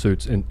build to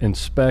suits. In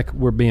spec,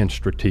 we're being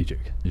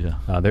strategic. Yeah.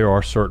 There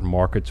are certain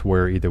markets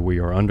where either we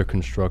are under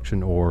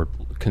construction or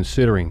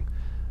considering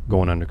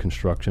going under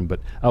construction,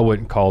 but I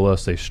wouldn't call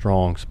us a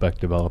strong spec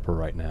developer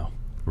right now.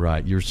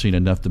 Right. You're seeing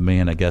enough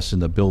demand, I guess, in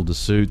the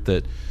build-to-suit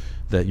that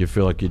you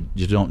feel like you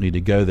don't need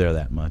to go there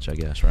that much, I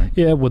guess, right?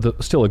 Yeah,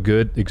 with still a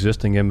good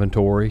existing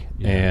inventory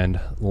and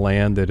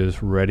land that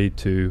is ready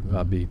to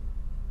be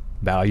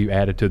value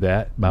added to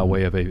that by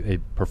way of a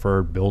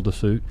preferred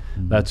build-to-suit.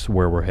 That's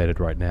where we're headed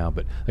right now.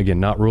 But, again,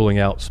 not ruling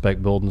out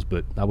spec buildings,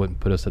 but I wouldn't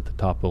put us at the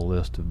top of the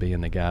list of being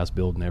the guys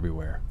building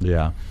everywhere.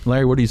 Yeah.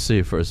 Larry, what do you see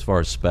as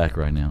far as spec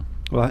right now?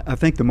 Well, I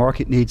think the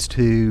market needs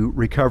to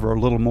recover a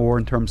little more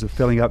in terms of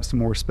filling up some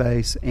more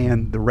space,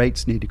 and the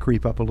rates need to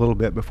creep up a little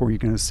bit before you're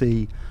going to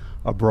see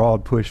a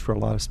broad push for a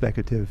lot of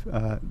speculative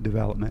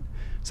development.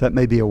 So that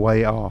may be a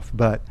way off,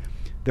 but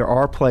there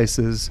are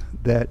places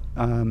that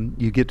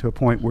you get to a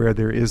point where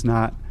there is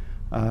not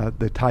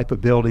the type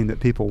of building that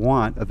people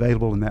want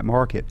available in that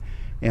market.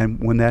 And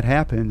when that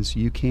happens,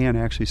 you can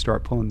actually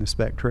start pulling the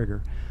spec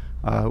trigger.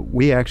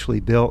 We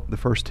actually built the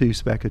first two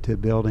speculative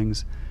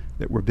buildings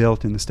that were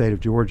built in the state of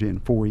Georgia in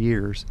 4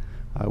 years.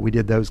 We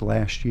did those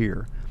last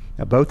year.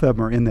 Now, both of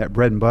them are in that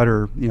bread and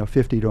butter,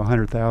 50 to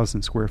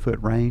 100,000 square foot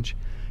range,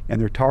 and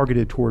they're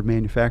targeted toward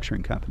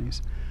manufacturing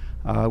companies.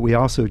 We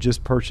also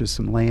just purchased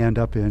some land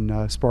up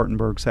in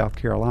Spartanburg, South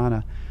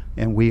Carolina,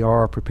 and we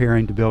are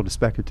preparing to build a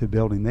speculative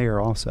building there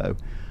also.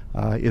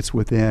 It's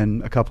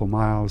within a couple of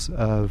miles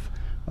of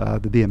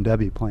the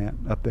BMW plant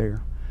up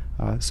there.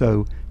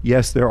 So,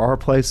 yes, there are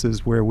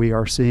places where we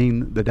are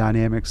seeing the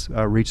dynamics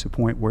reach the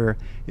point where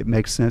it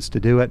makes sense to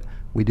do it.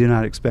 We do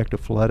not expect a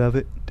flood of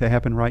it to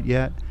happen right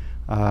yet,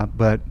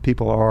 but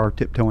people are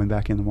tiptoeing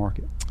back in the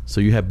market. So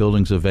you have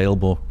buildings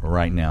available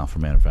right now for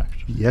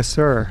manufacturers? Yes,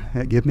 sir.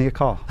 Give me a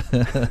call.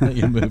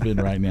 You move in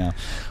right now.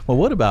 Well,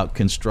 what about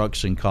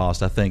construction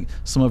cost? I think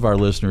some of our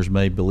listeners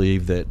may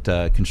believe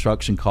that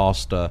construction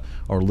costs are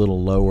a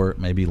little lower,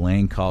 maybe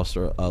land costs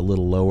are a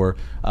little lower.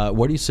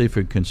 What do you see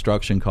for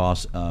construction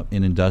costs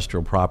in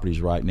industrial properties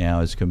right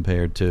now as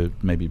compared to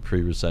maybe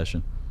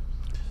pre-recession?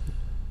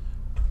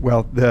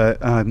 Well,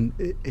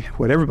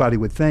 what everybody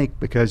would think,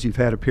 because you've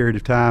had a period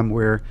of time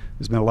where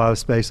there's been a lot of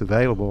space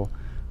available,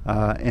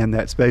 and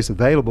that space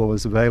available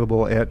is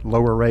available at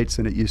lower rates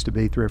than it used to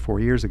be 3 or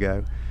 4 years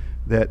ago,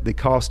 that the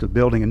cost of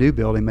building a new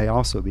building may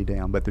also be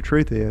down. But the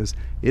truth is,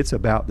 it's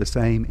about the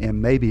same,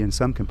 and maybe in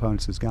some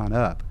components has gone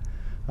up.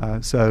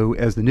 So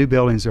as the new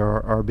buildings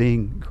are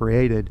being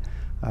created,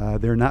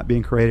 they're not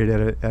being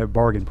created at a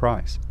bargain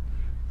price.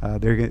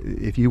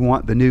 If you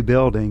want the new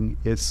building,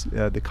 it's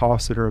the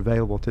costs that are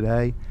available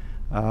today.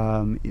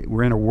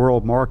 We're in a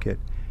world market,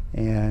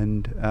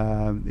 and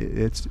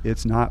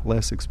it's not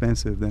less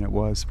expensive than it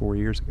was 4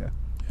 years ago.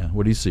 Yeah.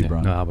 What do you see,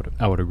 Brian? No,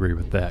 I would agree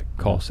with that.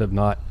 Costs have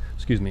not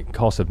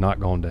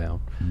gone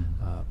down.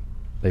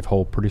 They've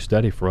held pretty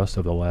steady for us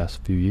over the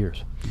last few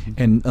years.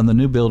 And on the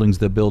new buildings,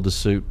 the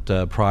build-to-suit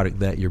product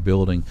that you're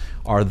building,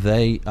 are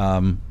they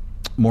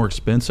more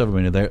expensive?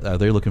 I mean, are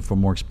they looking for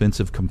more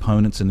expensive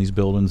components in these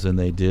buildings than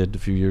they did a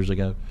few years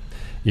ago?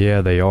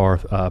 Yeah, they are.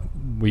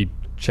 We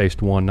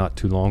chased one not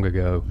too long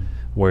ago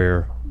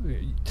where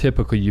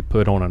typically you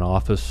put on an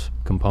office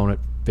component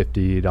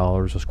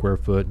 $50 a square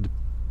foot,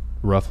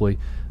 roughly.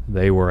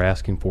 They were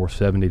asking for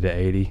 $70 to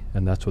 $80,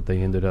 and that's what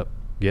they ended up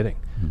getting.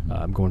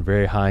 Going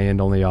very high end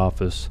on the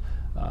office,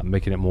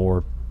 making it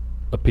more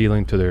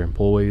appealing to their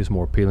employees,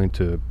 more appealing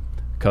to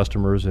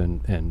customers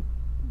and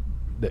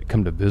that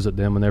come to visit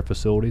them in their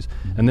facilities,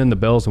 and then the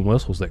bells and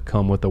whistles that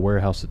come with the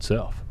warehouse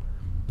itself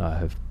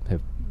have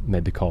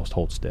made the cost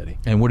hold steady.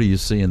 And what are you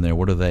seeing there?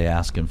 What are they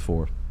asking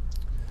for?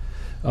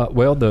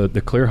 Well,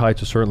 the clear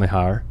heights are certainly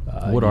higher.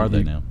 What are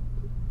they now?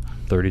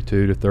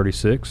 32 to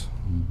 36.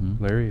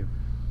 There you.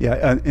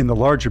 Yeah, in the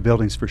larger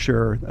buildings for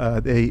sure.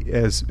 They,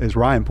 as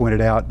Ryan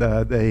pointed out,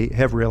 they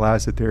have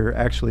realized that they're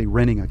actually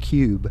renting a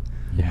cube,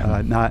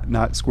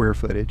 not square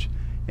footage,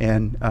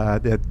 and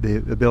that the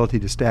ability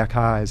to stack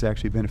high is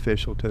actually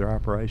beneficial to their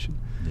operation.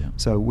 Yeah.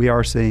 So we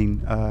are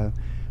seeing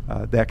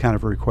that kind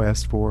of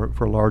request for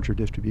larger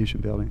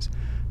distribution buildings.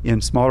 In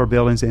smaller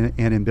buildings and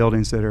in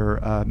buildings that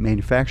are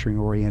manufacturing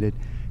oriented,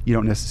 you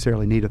don't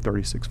necessarily need a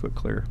 36-foot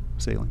clear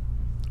ceiling.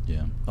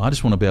 Yeah, I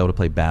just want to be able to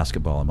play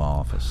basketball in my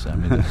office. I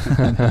mean,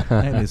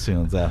 the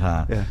ceiling's that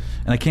high, and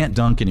I can't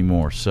dunk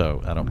anymore,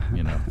 so I'm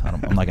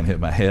not going to hit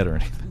my head or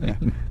anything.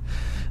 Yeah.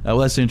 Well,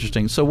 that's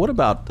interesting. So, what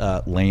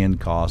about land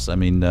costs? I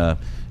mean,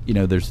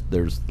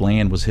 there's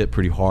land was hit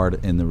pretty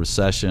hard in the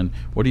recession.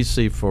 What do you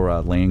see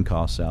for land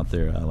costs out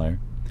there, Larry?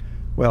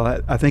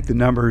 Well, I think the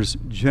numbers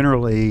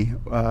generally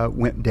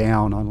went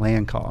down on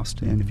land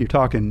cost, and if you're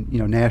talking,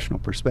 national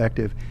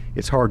perspective,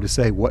 it's hard to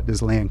say what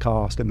does land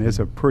cost. I mean, it's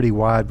a pretty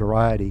wide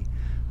variety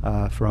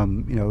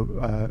from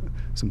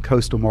some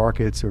coastal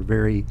markets or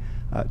very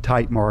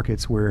tight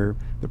markets where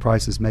the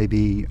prices may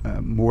be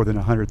more than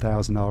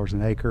 $100,000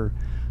 an acre.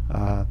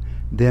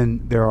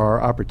 Then there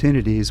are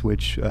opportunities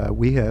which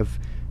we have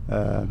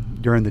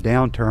during the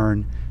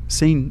downturn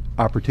seen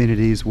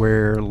opportunities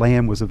where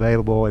land was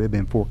available. It had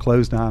been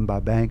foreclosed on by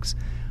banks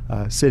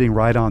sitting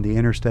right on the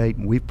interstate,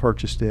 and we've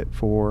purchased it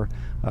for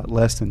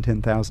less than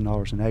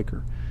 $10,000 an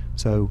acre.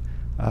 So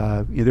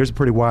there's a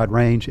pretty wide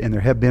range, and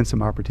there have been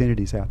some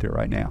opportunities out there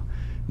right now.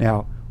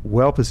 Now,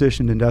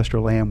 well-positioned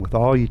industrial land with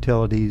all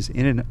utilities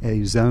in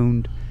a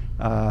zoned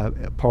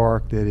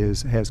park that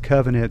has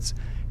covenants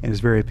and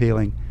is very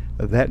appealing,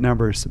 that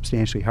number is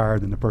substantially higher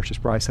than the purchase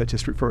price I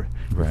just referred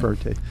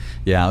to.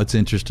 Yeah, it's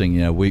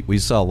interesting. We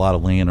saw a lot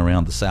of land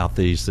around the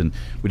southeast, and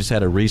we just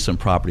had a recent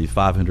property,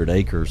 500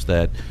 acres,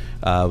 that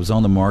was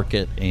on the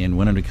market and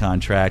went under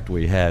contract.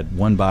 We had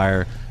one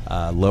buyer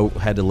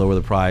had to lower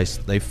the price.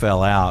 They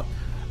fell out.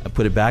 I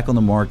put it back on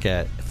the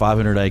market,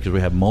 500 acres.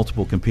 We have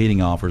multiple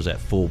competing offers at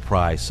full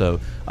price.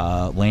 So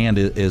land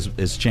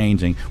is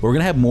changing. We're going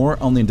to have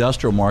more on the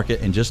industrial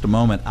market in just a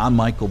moment. I'm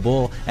Michael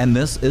Bull, and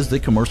this is the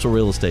Commercial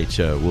Real Estate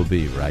Show. We'll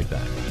be right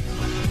back.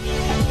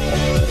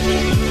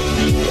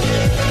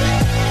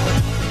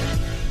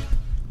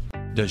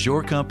 Does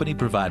your company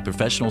provide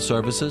professional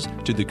services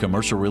to the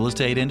commercial real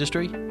estate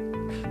industry?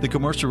 The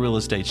Commercial Real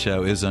Estate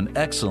Show is an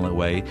excellent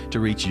way to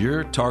reach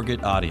your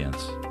target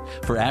audience.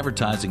 For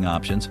advertising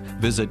options,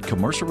 visit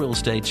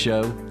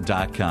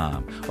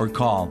commercialrealestateshow.com or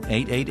call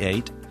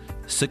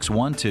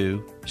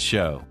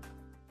 888-612-SHOW.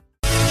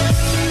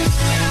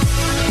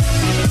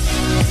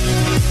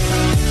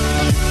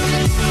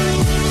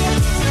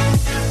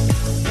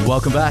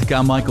 Welcome back.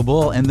 I'm Michael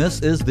Bull, and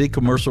this is the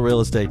Commercial Real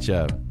Estate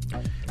Show.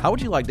 How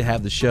would you like to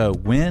have the show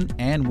when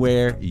and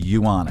where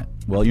you want it?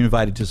 Well, you're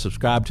invited to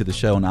subscribe to the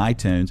show on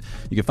iTunes.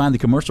 You can find the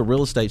Commercial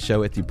Real Estate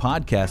Show at the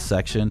podcast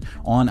section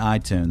on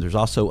iTunes. There's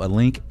also a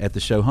link at the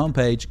show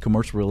homepage,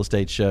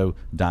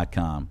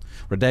 commercialrealestateshow.com.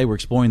 Today, we're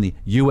exploring the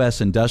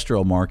U.S.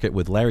 industrial market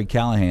with Larry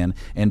Callahan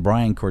and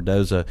Brian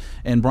Cardoza.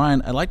 And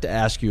Brian, I'd like to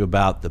ask you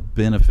about the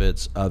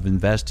benefits of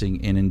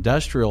investing in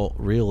industrial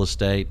real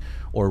estate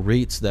or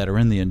REITs that are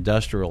in the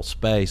industrial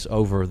space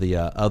over the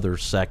other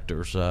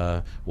sectors.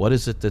 What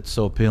is it that's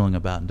so appealing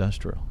about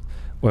industrial?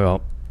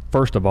 Well,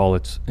 first of all,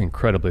 it's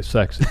incredibly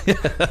sexy.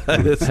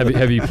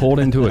 Have you pulled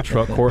into a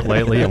truck court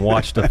lately and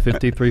watched a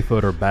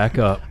 53-footer back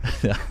up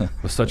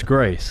with such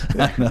grace?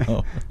 I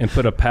know. And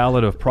put a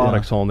pallet of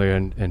products on there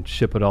and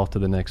ship it off to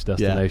the next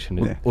destination?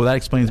 Yeah. Well, that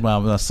explains why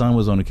my son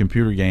was on a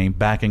computer game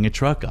backing a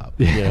truck up.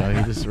 He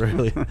just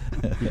really...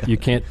 You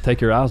can't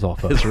take your eyes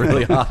off of it. It's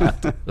really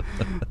hot.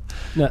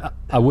 Now,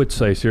 I would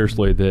say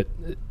seriously that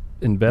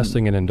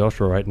investing in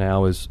industrial right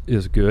now is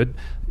good.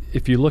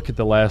 If you look at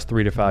the last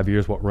 3 to 5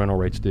 years, what rental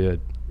rates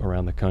did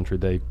around the country,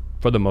 they,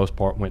 for the most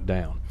part, went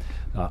down.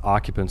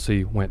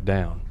 Occupancy went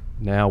down.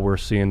 Now we're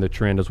seeing the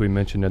trend, as we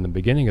mentioned in the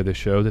beginning of the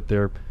show,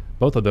 that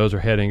both of those are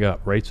heading up.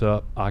 Rates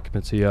up,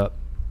 occupancy up.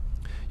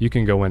 You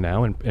can go in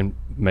now and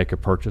make a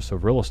purchase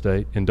of real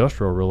estate,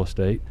 industrial real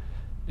estate,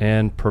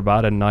 and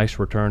provide a nice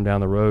return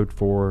down the road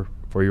for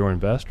your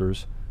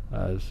investors.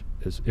 As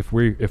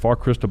if our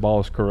crystal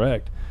ball is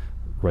correct,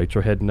 rates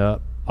are heading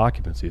up,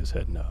 occupancy is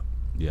heading up.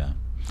 Yeah.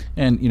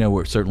 And,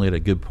 we're certainly at a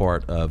good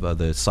part of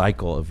the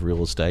cycle of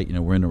real estate.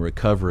 We're in a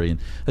recovery. And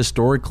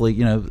historically,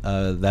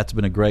 that's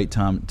been a great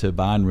time to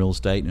buy in real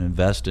estate and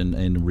invest in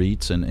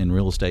REITs and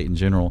real estate in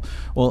general.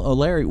 Well,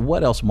 Larry,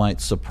 what else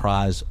might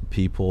surprise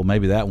people?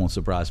 Maybe that won't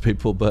surprise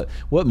people, but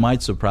what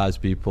might surprise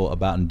people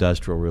about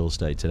industrial real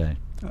estate today?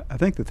 I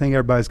think the thing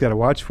everybody's got to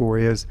watch for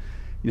is,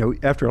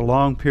 after a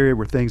long period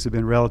where things have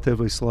been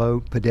relatively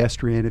slow,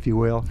 pedestrian, if you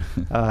will,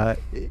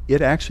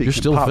 it actually You're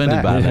can still pop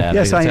offended back. by that.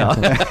 Yes, I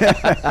am.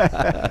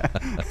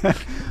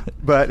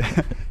 But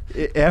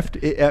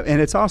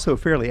and it's also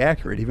fairly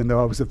accurate, even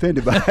though I was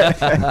offended by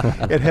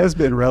it. It has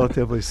been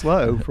relatively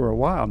slow for a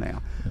while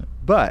now.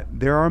 But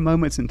there are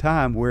moments in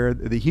time where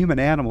the human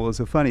animal is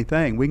a funny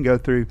thing. We can go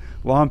through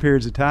long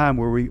periods of time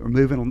where we are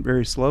moving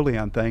very slowly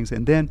on things,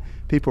 and then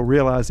people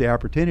realize the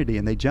opportunity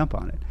and they jump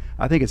on it.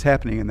 I think it's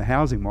happening in the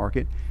housing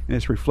market, and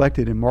it's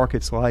reflected in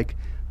markets like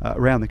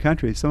around the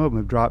country. Some of them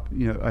have dropped,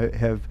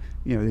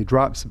 they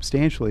dropped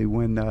substantially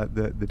when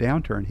the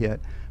downturn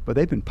hit, but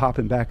they've been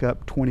popping back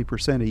up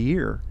 20% a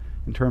year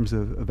in terms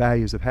of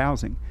values of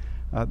housing.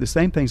 The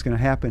same thing's going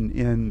to happen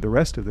in the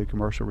rest of the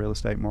commercial real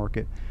estate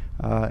market.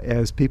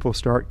 As people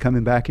start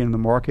coming back into the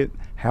market,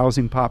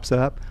 housing pops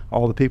up.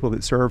 All the people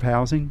that serve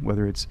housing,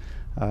 whether it's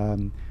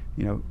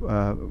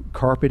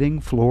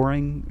carpeting,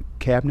 flooring,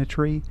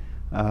 cabinetry,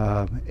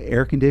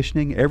 air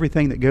conditioning,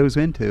 everything that goes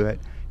into it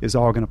is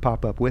all going to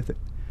pop up with it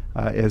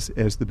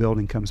as the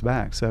building comes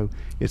back. So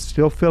it's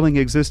still filling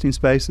existing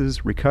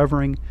spaces,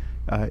 recovering.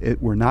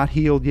 We're not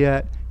healed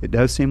yet. It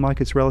does seem like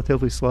it's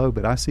relatively slow,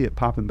 but I see it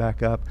popping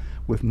back up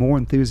with more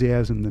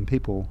enthusiasm than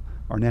people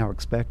are now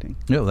expecting.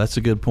 Yeah, that's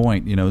a good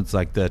point. It's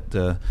like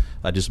that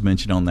I just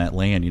mentioned on that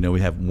land.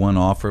 We have one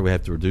offer, we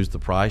have to reduce the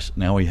price.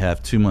 Now we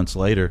have 2 months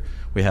later,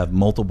 we have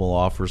multiple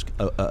offers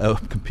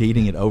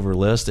competing at over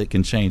list. It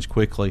can change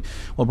quickly.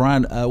 Well,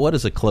 Brian, what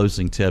is a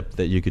closing tip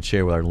that you could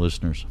share with our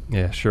listeners?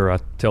 Yeah, sure. I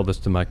tell this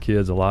to my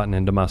kids a lot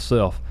and to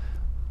myself.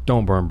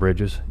 Don't burn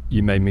bridges.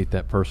 You may meet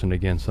that person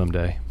again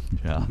someday.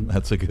 Yeah,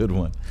 that's a good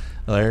one.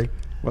 Larry?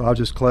 Well, I'll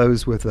just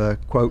close with a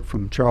quote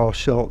from Charles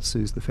Schultz,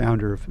 who's the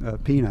founder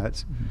of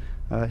Peanuts.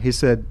 He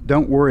said,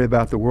 "Don't worry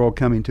about the world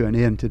coming to an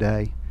end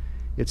today.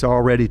 It's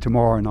already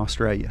tomorrow in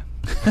Australia."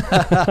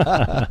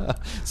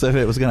 So if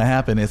it was going to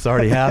happen, it's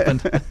already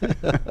happened,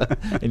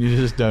 and you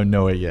just don't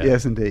know it yet.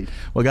 Yes, indeed.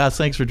 Well, guys,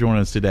 thanks for joining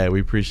us today.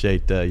 We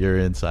appreciate your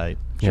insight.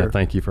 Yeah,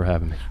 thank you for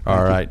having me.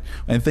 All right.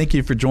 And thank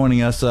you for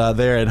joining us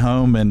there at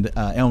home and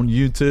on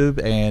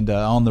YouTube and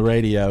on the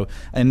radio.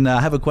 And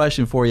I have a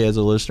question for you as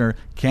a listener.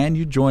 Can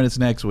you join us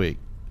next week?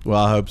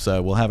 Well, I hope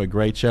so. We'll have a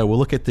great show. We'll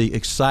look at the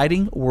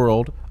exciting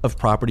world of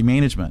property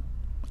management.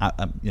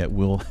 It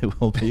will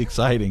be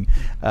exciting.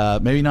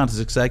 Maybe not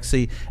as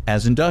sexy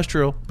as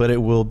industrial, but it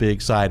will be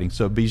exciting.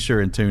 So be sure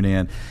and tune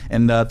in.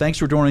 And thanks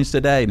for joining us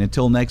today. And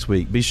until next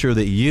week, be sure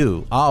that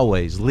you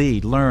always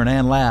lead, learn,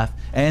 and laugh.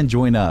 And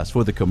join us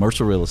for the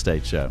Commercial Real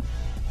Estate Show.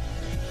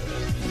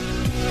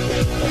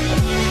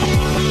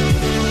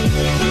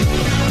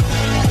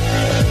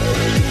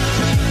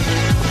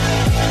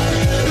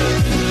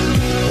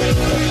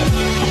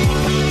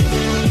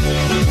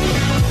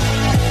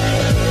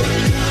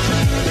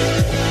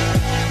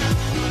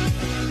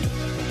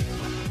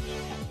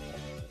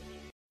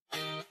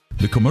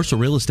 The Commercial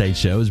Real Estate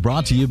Show is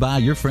brought to you by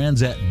your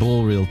friends at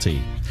Bull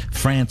Realty,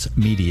 France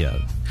Medio,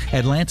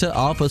 Atlanta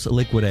Office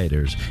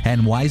Liquidators,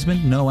 and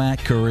Wiseman, Nowak,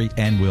 Curry,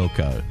 and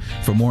Wilco.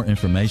 For more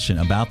information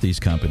about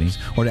these companies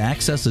or to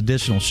access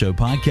additional show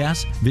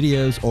podcasts,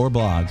 videos, or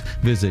blogs,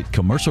 visit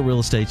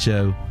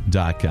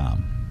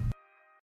commercialrealestateshow.com.